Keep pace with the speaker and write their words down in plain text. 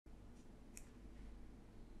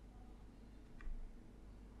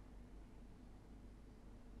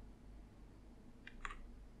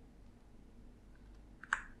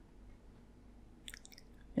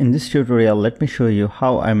In this tutorial, let me show you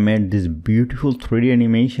how I made this beautiful 3D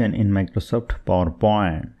animation in Microsoft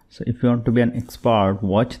PowerPoint. So if you want to be an expert,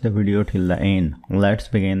 watch the video till the end. Let's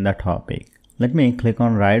begin the topic. Let me click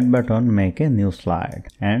on right button, make a new slide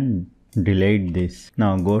and delete this.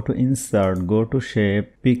 Now go to insert, go to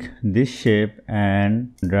shape, pick this shape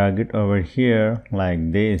and drag it over here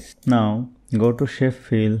like this. Now go to shape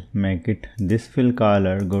fill, make it this fill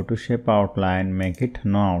color, go to shape outline, make it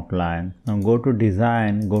no outline. Now go to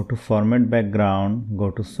design, go to format background,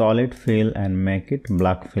 go to solid fill and make it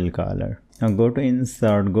black fill color. Now go to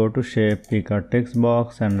insert, go to shape, pick a text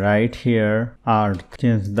box and write here art.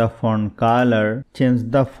 Change the font color,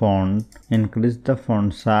 change the font, increase the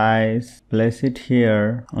font size, place it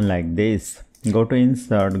here like this. Go to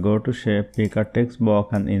insert, go to shape, pick a text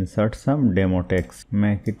box and insert some demo text.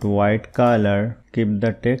 Make it white color, keep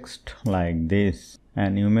the text like this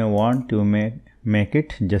and you may want to make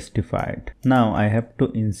it justified. Now I have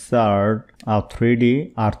to insert a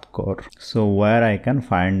 3D earth core. So where I can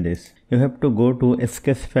find this? You have to go to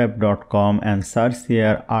sketchfab.com and search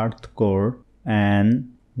here earth core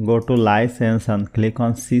and go to license and click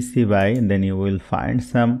on CC BY. Then you will find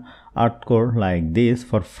some earth core like this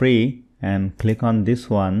for free and click on this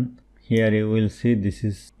one. Here you will see this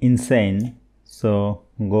is insane. So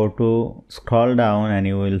go to scroll down and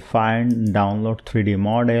you will find download 3D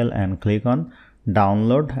model and click on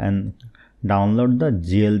download and download the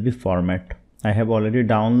GLB format. I have already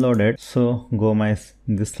downloaded. So go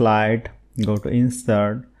this slide, go to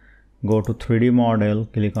insert, go to 3D model,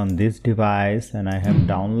 click on this device and I have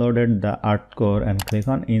downloaded the earth core and click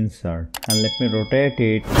on insert and let me rotate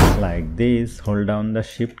it like this. Hold down the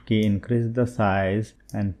shift key, increase the size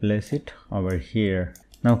and place it over here.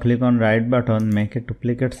 Now click on right button, make a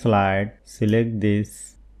duplicate slide, select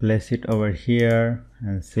this, place it over here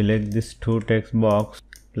and select this two text box,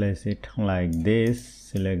 place it like this,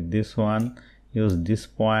 select this one, use this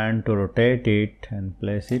point to rotate it and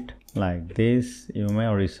place it like this. You may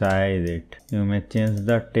resize it, you may change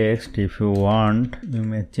the text if you want, you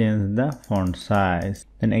may change the font size.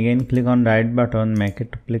 Then again click on right button, make a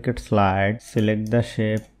duplicate slide, select the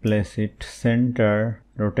shape, place it center,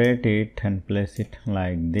 rotate it and place it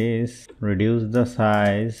like this, reduce the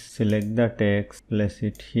size, select the text, place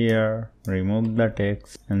it here, remove the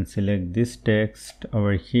text and select this text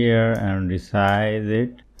over here and resize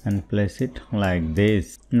it and place it like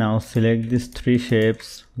this. Now select these three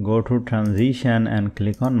shapes, go to transition and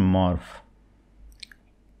click on morph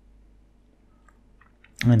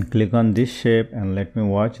and click on this shape and let me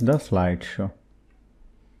watch the slideshow.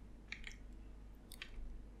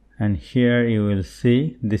 And here you will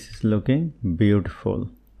see this is looking beautiful.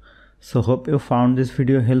 So hope you found this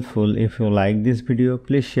video helpful. If you like this video,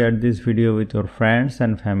 please share this video with your friends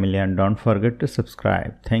and family and don't forget to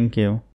subscribe. Thank you.